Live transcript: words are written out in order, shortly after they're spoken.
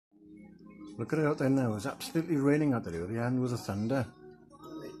Look at it out there now. It's absolutely raining out there. The end was a thunder.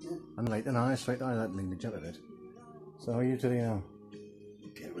 And lightning, it's right there. That made me jump a bit. So how are you today now?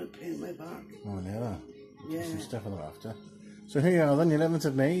 Terrible pain in my back. Oh, never. Yeah. Some stuff on the after. So here you are then, the 11th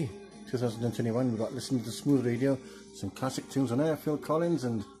of May 2021. We've got listening to Smooth Radio, some classic tunes on there. Phil Collins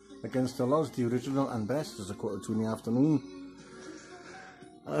and Against the Laws, the original and best. It's a 1:45 in the afternoon.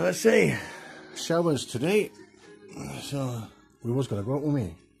 Let's say, showers today. So we was going to go out with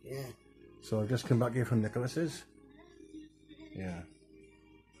me. Yeah. So I've just come back here from Nicholas's. Yeah.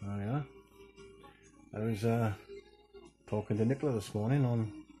 Oh yeah. I was talking to Nicola this morning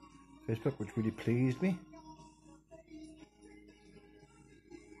on Facebook, which really pleased me.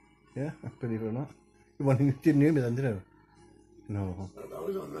 Yeah, believe it or not. You didn't hear me then, did you? No. I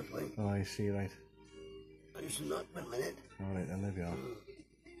was on that way. Oh, I see, right. I just not for a minute. Alright, then there we are.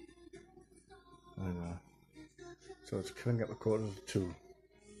 There we are. So it's coming up a 1:45.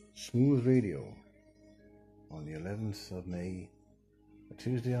 Smooth Radio on the 11th of May, a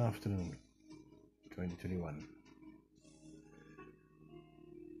Tuesday afternoon, 2021.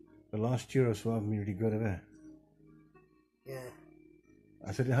 The last year or so hasn't been really good, have it? Yeah.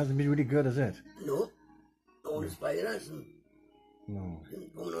 I said it hasn't been really good, has it? No. All this virus and No.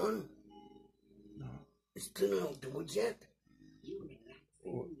 things going on. No. It's still not out the woods yet.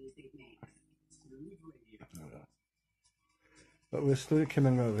 Oh. But we're slowly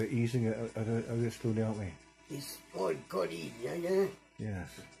coming out of it, easing it out of it slowly, aren't we? It's all God eating, yeah. Yes.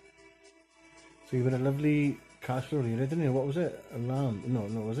 So you've had a lovely casserole here, didn't you? What was it? A lamb? No,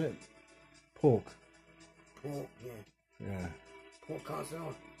 was it? Pork. Pork, yeah. Yeah. Pork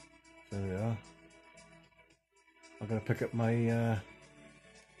casserole. There we are. I'm going to pick up my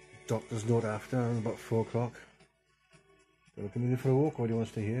doctor's note after about 4 o'clock. So we can go for a walk, or do you want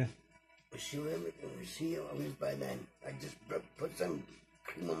to stay here? We'll see how I was by then. I just put some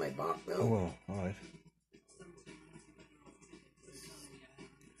cream on my back now. Oh well, alright.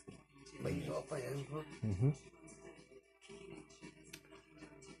 Weighs off I am.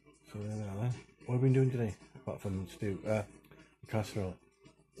 So there we are then. What have we been doing today? Apart from stew, casserole.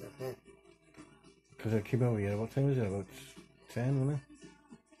 Nothing. Because I came over here, what time was it? About 10, wasn't it?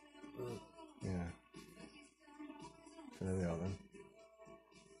 Yeah. So there we are then.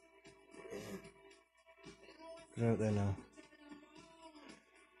 Get out there now.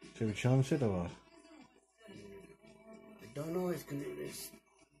 Should we chance it or what? I don't know,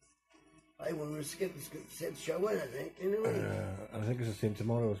 I want to skip said shower, I think, anyway. I think it's the same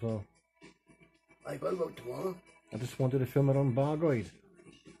tomorrow as well. I got about tomorrow. I just wanted to film it on Bargoid.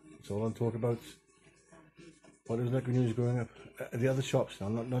 That's all I'm talking about. What is that news going up? The other shops now,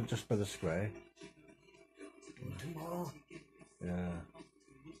 not just by the square. Tomorrow. Yeah.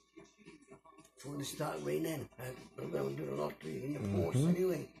 It's going to start raining. I'm going to do the lottery in the post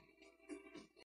anyway.